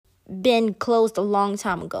been closed a long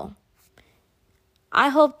time ago. I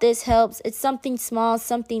hope this helps. It's something small,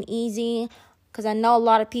 something easy, because I know a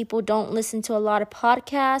lot of people don't listen to a lot of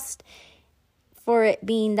podcasts for it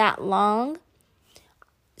being that long.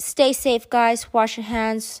 Stay safe, guys. Wash your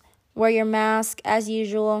hands. Wear your mask as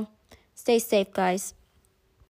usual. Stay safe, guys.